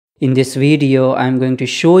In this video, I am going to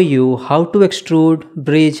show you how to extrude,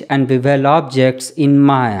 bridge and bevel objects in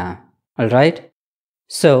Maya. Alright?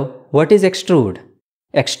 So, what is extrude?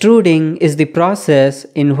 Extruding is the process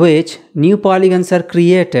in which new polygons are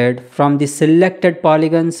created from the selected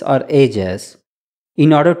polygons or edges.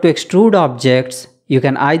 In order to extrude objects, you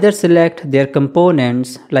can either select their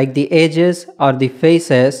components like the edges or the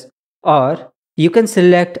faces, or you can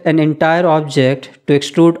select an entire object to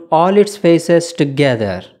extrude all its faces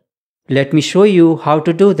together. Let me show you how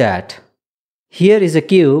to do that. Here is a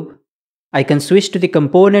cube. I can switch to the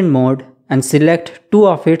component mode and select two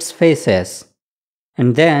of its faces.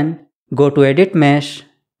 And then go to Edit Mesh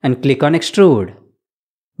and click on Extrude.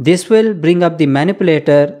 This will bring up the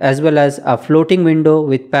manipulator as well as a floating window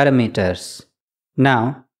with parameters.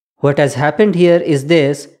 Now, what has happened here is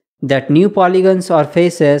this, that new polygons or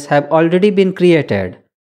faces have already been created.